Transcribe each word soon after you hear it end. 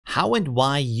How and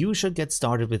why you should get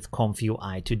started with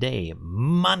ComfyUI today.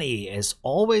 Money is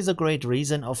always a great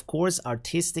reason. Of course,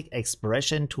 artistic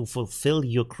expression to fulfill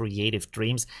your creative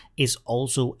dreams is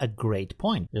also a great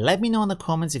point. Let me know in the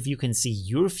comments if you can see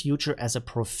your future as a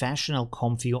professional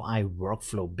ComfyUI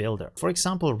workflow builder. For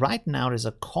example, right now there's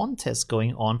a contest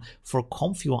going on for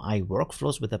ComfyUI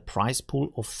workflows with a prize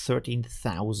pool of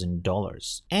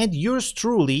 $13,000. And yours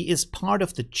truly is part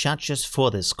of the judges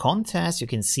for this contest. You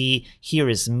can see here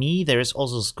is me. There's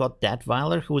also Scott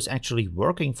Detweiler, who is actually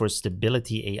working for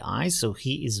Stability AI, so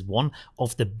he is one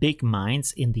of the big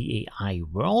minds in the AI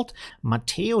world.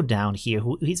 Matteo down here,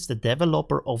 who is the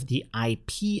developer of the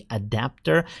IP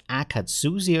adapter.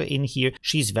 Akatsuzio in here,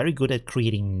 she's very good at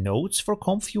creating notes for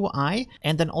ComfyUI.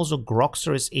 And then also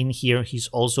Groxer is in here. He's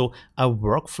also a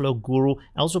workflow guru,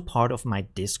 also part of my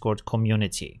Discord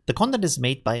community. The content is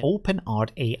made by OpenArt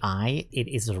AI. It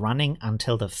is running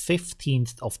until the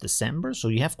 15th of December, so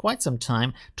you have quite some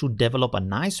time to develop a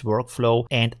nice workflow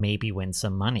and maybe win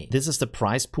some money. This is the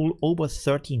prize pool, over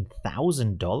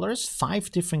 $13,000,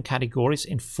 5 different categories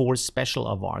in 4 special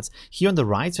awards. Here on the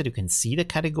right side you can see the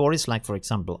categories, like for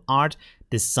example art,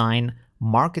 design,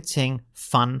 marketing,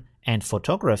 fun, and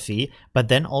photography, but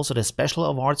then also the special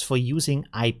awards for using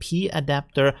IP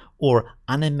adapter or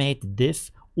animate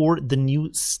diff or the new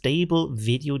stable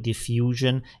video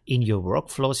diffusion in your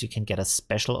workflows. You can get a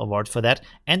special award for that.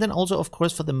 And then also, of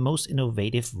course, for the most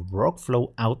innovative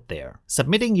workflow out there.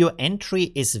 Submitting your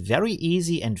entry is very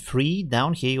easy and free.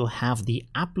 Down here you have the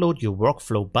upload your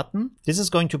workflow button. This is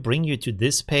going to bring you to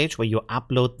this page where you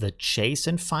upload the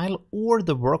JSON file or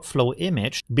the workflow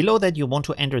image. Below that you want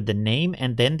to enter the name,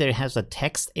 and then there has a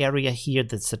text area here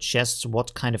that suggests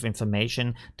what kind of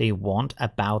information they want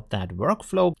about that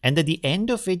workflow. And at the end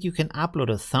of it, you can upload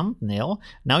a thumbnail.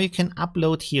 Now you can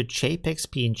upload here JPEGs,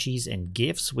 PNGs, and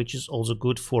GIFs, which is also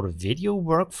good for video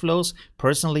workflows.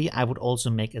 Personally, I would also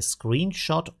make a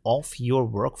screenshot of your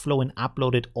workflow and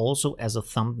upload it also as a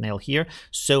thumbnail here,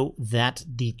 so that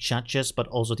the judges, but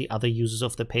also the other users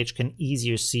of the page, can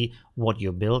easier see what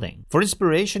you're building. For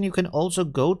inspiration, you can also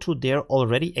go to their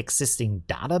already existing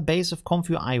database of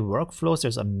ComfyUI workflows.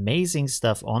 There's amazing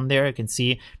stuff on there. You can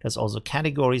see there's also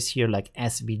categories here like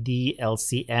SVD,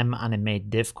 LCM, animate,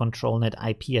 diff, controlnet,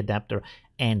 IP adapter,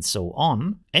 and so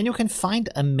on. And you can find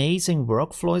amazing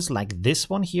workflows like this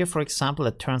one here, for example,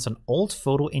 that turns an old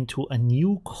photo into a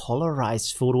new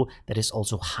colorized photo that is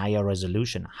also higher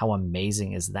resolution. How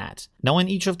amazing is that? Now in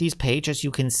each of these pages, you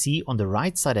can see on the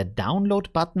right side a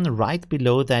download button. Right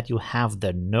below that you have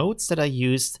the notes that I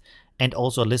used, and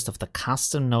also a list of the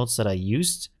custom notes that I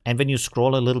used. And when you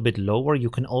scroll a little bit lower, you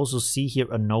can also see here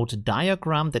a node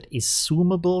diagram that is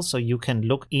zoomable, so you can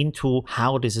look into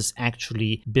how this is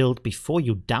actually built before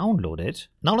you download it.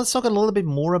 Now let's talk a little bit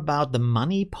more about the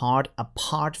money part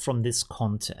apart from this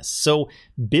contest. So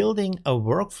building a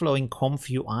workflow in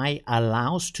ComfyUI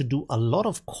allows to do a lot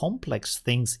of complex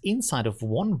things inside of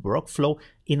one workflow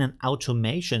in an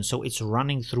automation, so it's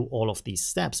running through all of these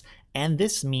steps. And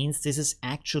this means this is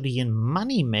actually a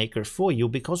money maker for you,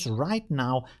 because right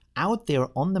now out there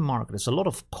on the market, there's a lot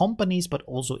of companies, but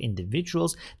also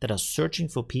individuals that are searching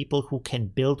for people who can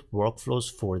build workflows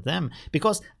for them,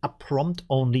 because a prompt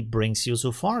only brings you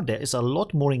so far. There is a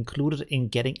lot more included in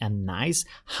getting a nice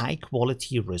high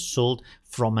quality result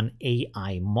from an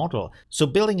AI model. So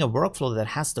building a workflow that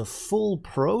has the full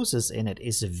process in it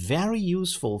is very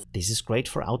useful. This is great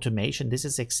for automation. This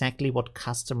is exactly what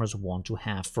customers want to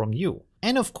have from you.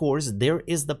 And of course, there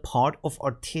is the part of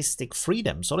artistic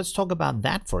freedom. So let's talk about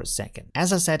that for a second.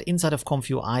 As I said, inside of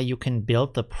ComfyUI, you can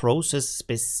build the process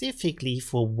specifically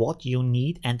for what you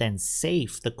need and then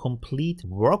save the complete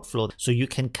workflow. So you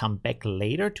can come back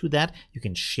later to that. You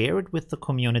can share it with the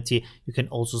community. You can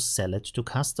also sell it to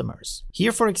customers.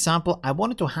 Here, for example, I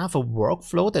wanted to have a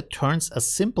workflow that turns a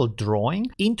simple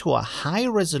drawing into a high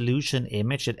resolution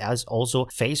image that has also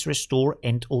face restore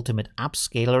and ultimate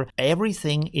upscaler,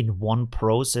 everything in one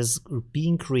process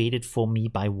being created for me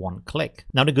by one click.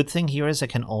 Now the good thing here is I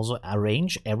can also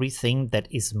arrange everything that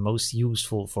is most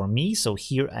useful for me. So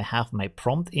here I have my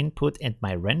prompt input and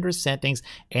my render settings,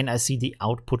 and I see the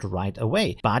output right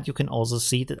away. But you can also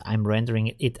see that I'm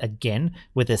rendering it again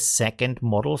with a second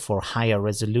model for higher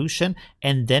resolution,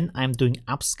 and then I'm doing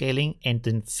upscaling and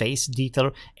then face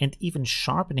detail and even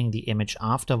sharpening the image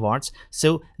afterwards,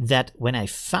 so that when I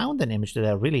found an image that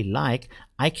I really like,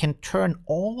 I can turn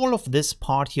all of this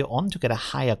part here on to get a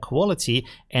higher quality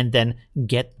and then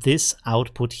get this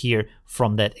output here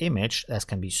from that image. That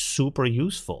can be super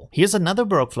useful. Here's another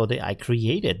workflow that I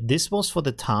created. This was for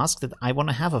the task that I want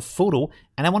to have a photo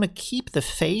and I want to keep the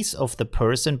face of the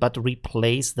person but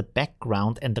replace the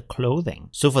background and the clothing.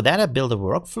 So for that I built a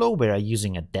workflow where I'm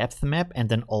using a depth map and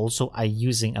then also I'm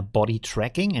using a body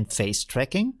tracking and face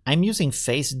tracking. I'm using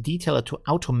face detailer to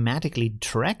automatically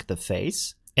track the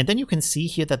face. And then you can see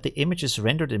here that the image is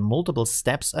rendered in multiple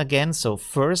steps again. So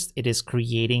first it is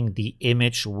creating the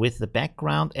image with the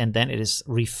background and then it is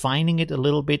refining it a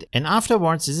little bit. And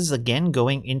afterwards, this is again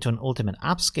going into an ultimate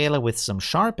upscaler with some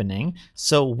sharpening.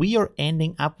 So we are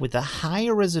ending up with a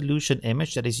higher resolution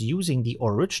image that is using the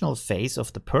original face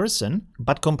of the person,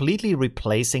 but completely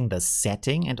replacing the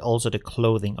setting and also the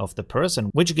clothing of the person,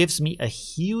 which gives me a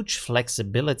huge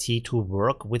flexibility to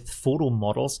work with photo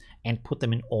models and put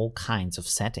them in all kinds of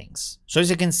settings. So as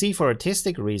you can see, for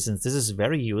artistic reasons, this is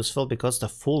very useful because the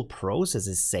full process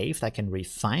is saved. I can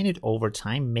refine it over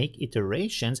time, make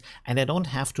iterations, and I don't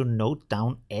have to note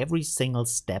down every single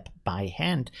step by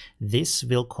hand. This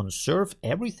will conserve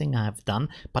everything I have done,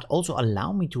 but also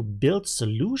allow me to build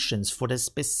solutions for the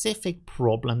specific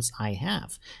problems I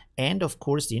have. And of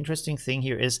course, the interesting thing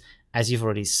here is, as you've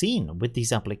already seen with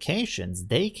these applications,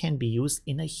 they can be used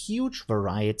in a huge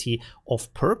variety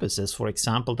of purposes. For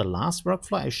example, the last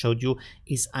workflow I showed you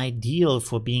is ideal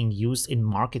for being used in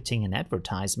marketing and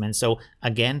advertisement. So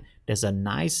again, there's a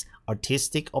nice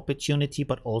artistic opportunity,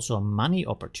 but also a money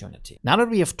opportunity. Now that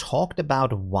we have talked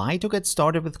about why to get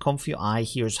started with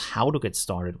ComfyUi, here's how to get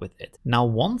started with it. Now,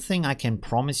 one thing I can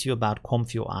promise you about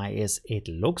ComfyUi is it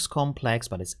looks complex,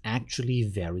 but it's actually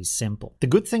very simple. The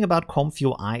good thing about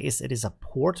ComfyUi is it is a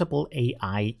portable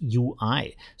AI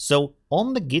UI. So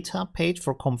on the GitHub page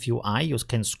for ComfyUi, you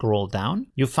can scroll down.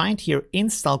 You find here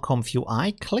install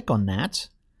ComfyUi, click on that.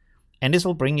 And this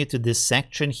will bring you to this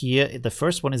section here. The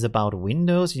first one is about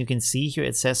Windows. You can see here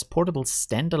it says portable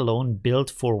standalone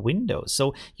built for Windows.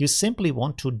 So you simply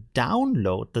want to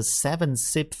download the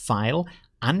 7-zip file,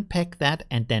 unpack that,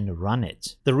 and then run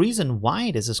it. The reason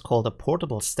why this is called a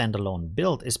portable standalone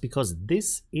build is because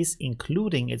this is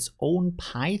including its own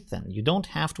Python. You don't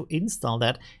have to install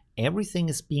that. Everything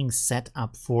is being set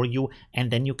up for you, and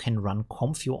then you can run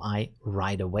ComfyUi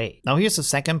right away. Now here's the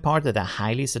second part that I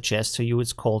highly suggest to you.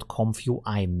 It's called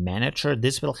ComfyUi Manager.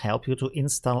 This will help you to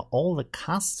install all the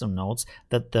custom nodes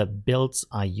that the builds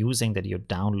are using that you're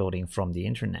downloading from the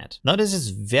internet. Now this is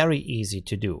very easy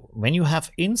to do. When you have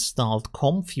installed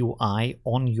ComfyUi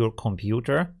on your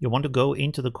computer, you want to go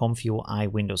into the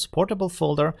ComfyUi Windows Portable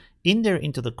folder, in there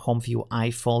into the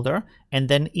ComfyUi folder, and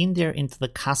then in there into the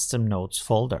custom nodes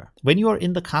folder. When you are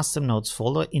in the custom nodes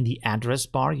folder, in the address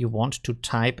bar, you want to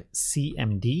type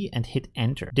cmd and hit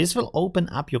enter. This will open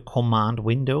up your command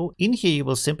window. In here, you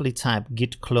will simply type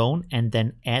git clone and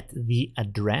then add the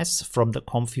address from the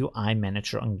ComfyUi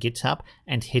manager on GitHub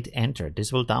and hit enter.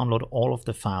 This will download all of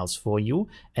the files for you.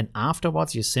 And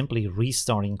afterwards, you're simply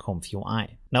restarting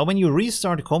ComfyUi. Now, when you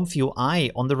restart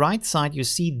ComfyUi, on the right side, you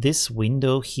see this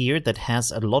window here that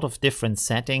has a lot of different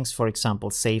settings. For example,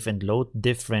 save and load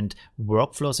different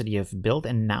workflows that you have built.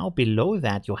 And now below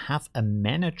that, you have a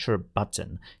manager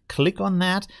button. Click on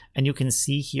that and you can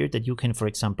see here that you can, for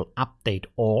example, update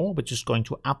all, which is going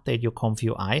to update your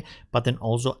ComfyUi, but then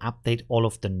also update all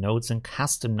of the nodes and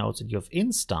custom nodes that you have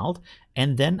installed.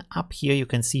 And then up here, you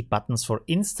can see buttons for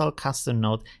install custom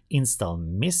node, install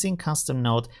missing custom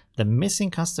node. The missing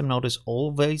custom node is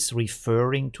always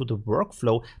referring to the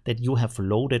workflow that you have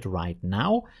loaded right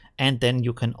now. And then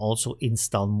you can also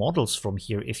install models from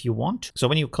here if you want. So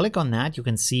when you click on that, you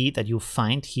can see that you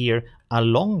find here a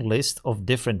long list of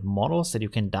different models that you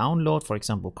can download, for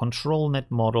example, control net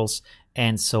models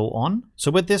and so on.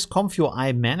 So with this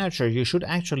ComfyUi Manager, you should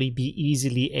actually be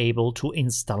easily able to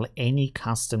install any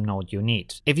custom node you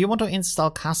need. If you want to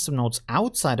install custom nodes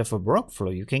outside of a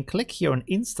workflow, you can click here on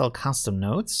Install Custom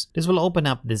Nodes. This will open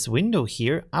up this window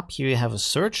here. Up here you have a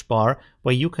search bar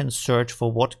where you can search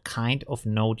for what kind of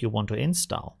node you want to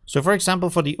install. So for example,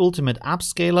 for the Ultimate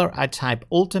Upscaler, I type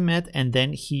Ultimate, and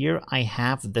then here I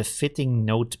have the fitting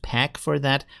node pack for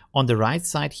that. On the right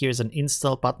side, here's an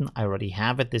install button. I already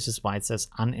have it. This is why it says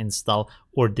uninstall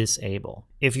or disable.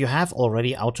 If you have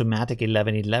already Automatic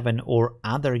 1111 or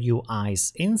other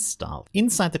UIs installed,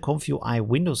 inside the ComfyUi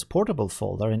Windows Portable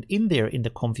folder and in there in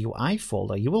the ComfyUi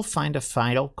folder, you will find a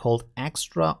file called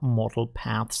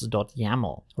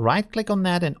extramodelpaths.yaml. Right click on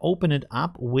that and open it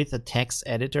up with a text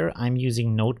editor. I'm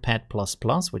using Notepad++,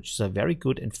 which is a very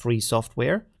good and free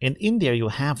software. And in there you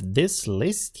have this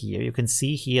list here. You can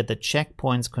see here the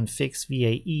checkpoints, configs,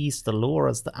 VAEs, the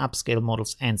LoRa's, the upscale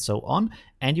models, and so on.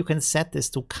 And you can set this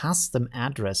to custom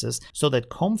addresses so that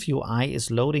ComfyUi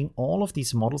is loading all of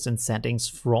these models and settings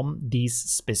from these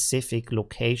specific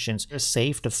locations.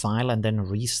 Save the file and then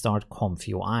restart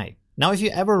ComfyUi. Now, if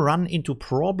you ever run into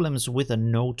problems with a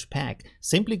node pack,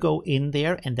 simply go in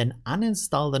there and then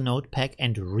uninstall the node pack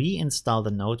and reinstall the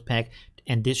node pack,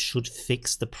 and this should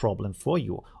fix the problem for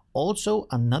you. Also,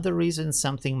 another reason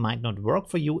something might not work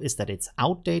for you is that it's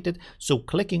outdated, so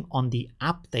clicking on the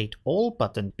Update All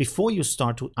button before you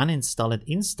start to uninstall and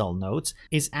install nodes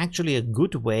is actually a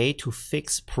good way to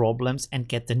fix problems and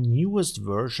get the newest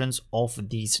versions of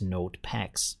these node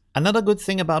packs. Another good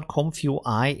thing about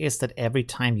ComfyUi is that every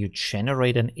time you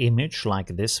generate an image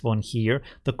like this one here,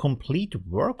 the complete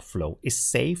workflow is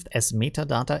saved as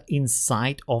metadata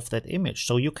inside of that image.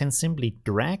 So you can simply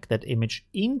drag that image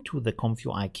into the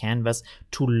ComfyUi canvas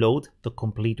to load the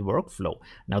complete workflow.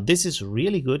 Now this is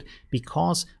really good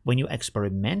because when you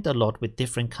experiment a lot with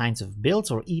different kinds of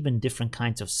builds or even different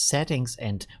kinds of settings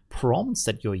and prompts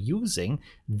that you're using,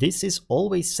 this is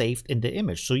always saved in the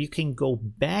image. So you can go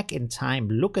back in time,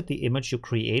 look at the image you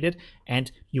created,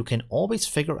 and you can always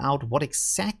figure out what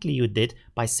exactly you did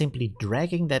by simply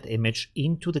dragging that image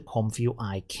into the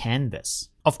ComfyUi canvas.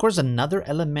 Of course, another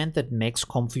element that makes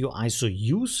ComfyUi so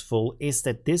useful is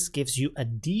that this gives you a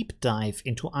deep dive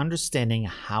into understanding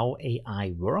how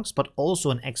AI works, but also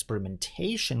an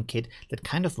experimentation kit that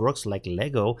kind of works like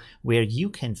Lego, where you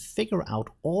can figure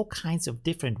out all kinds of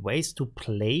different ways to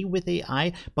play with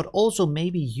AI, but also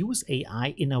maybe use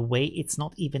AI in a way it's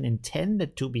not even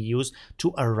intended to be used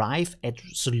to arrive at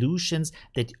solutions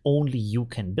that only you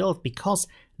can build, because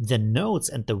the nodes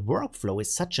and the workflow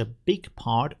is such a big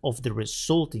part of the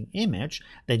resulting image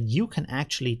that you can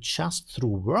actually just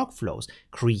through workflows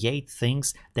create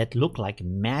things that look like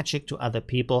magic to other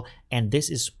people, and this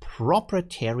is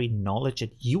proprietary knowledge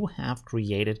that you have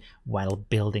created while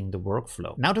building the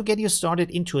workflow. Now, to get you started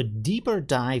into a deeper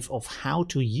dive of how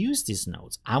to use these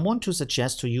nodes, I want to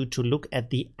suggest to you to look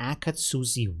at the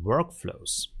Akatsuki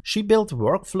workflows. She built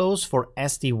workflows for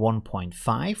SD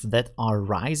 1.5 that are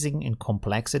rising in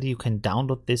complexity. You can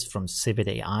download this from Civit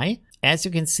AI. As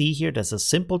you can see here, there's a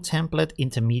simple template,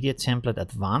 intermediate template,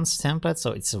 advanced template,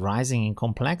 so it's rising in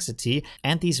complexity.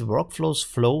 And these workflows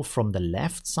flow from the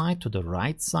left side to the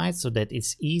right side so that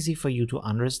it's easy for you to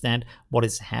understand what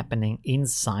is happening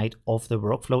inside of the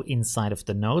workflow, inside of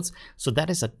the nodes. So that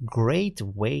is a great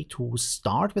way to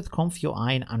start with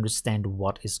ComfyUi and understand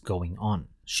what is going on.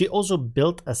 She also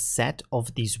built a set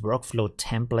of these workflow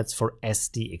templates for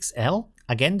SDXL.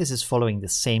 Again, this is following the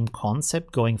same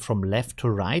concept, going from left to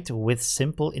right with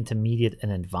simple, intermediate, and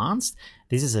advanced.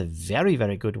 This is a very,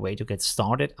 very good way to get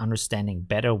started, understanding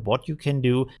better what you can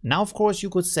do. Now, of course, you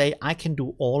could say, I can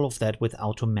do all of that with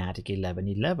Automatic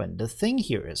 1111. The thing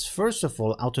here is, first of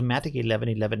all, Automatic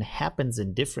 1111 happens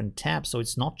in different tabs, so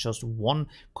it's not just one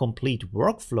complete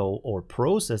workflow or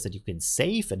process that you can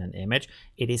save in an image.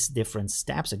 It is different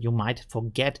steps, and you might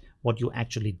forget what you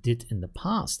actually did in the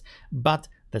past. But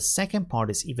the second part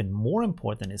is even more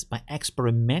important, is by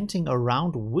experimenting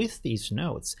around with these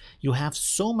nodes. You have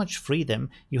so much freedom,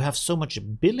 you have so much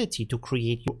ability to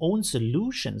create your own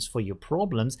solutions for your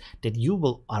problems that you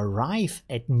will arrive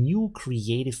at new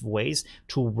creative ways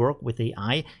to work with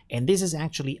AI. And this is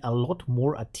actually a lot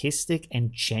more artistic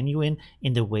and genuine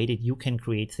in the way that you can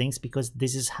create things, because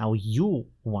this is how you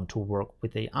want to work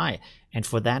with AI. And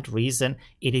for that reason,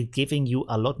 it is giving you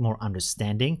a lot more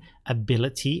understanding,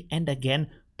 ability, and again,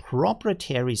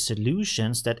 proprietary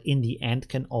solutions that in the end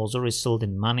can also result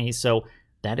in money. So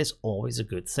that is always a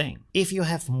good thing. If you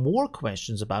have more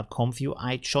questions about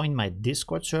ComfyUi, join my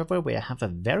Discord server, where I have a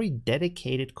very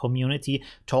dedicated community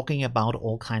talking about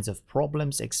all kinds of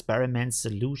problems, experiments,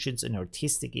 solutions, and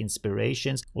artistic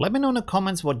inspirations. Let me know in the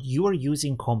comments what you are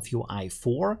using ComfyUi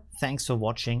for. Thanks for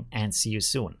watching and see you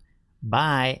soon.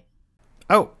 Bye.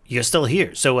 Oh, you're still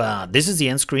here. So this is the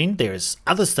end screen. There's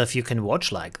other stuff you can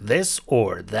watch like this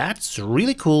or that. It's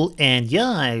really cool. And yeah,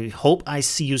 I hope I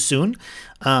see you soon.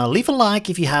 Leave a like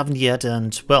if you haven't yet.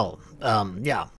 And well, yeah,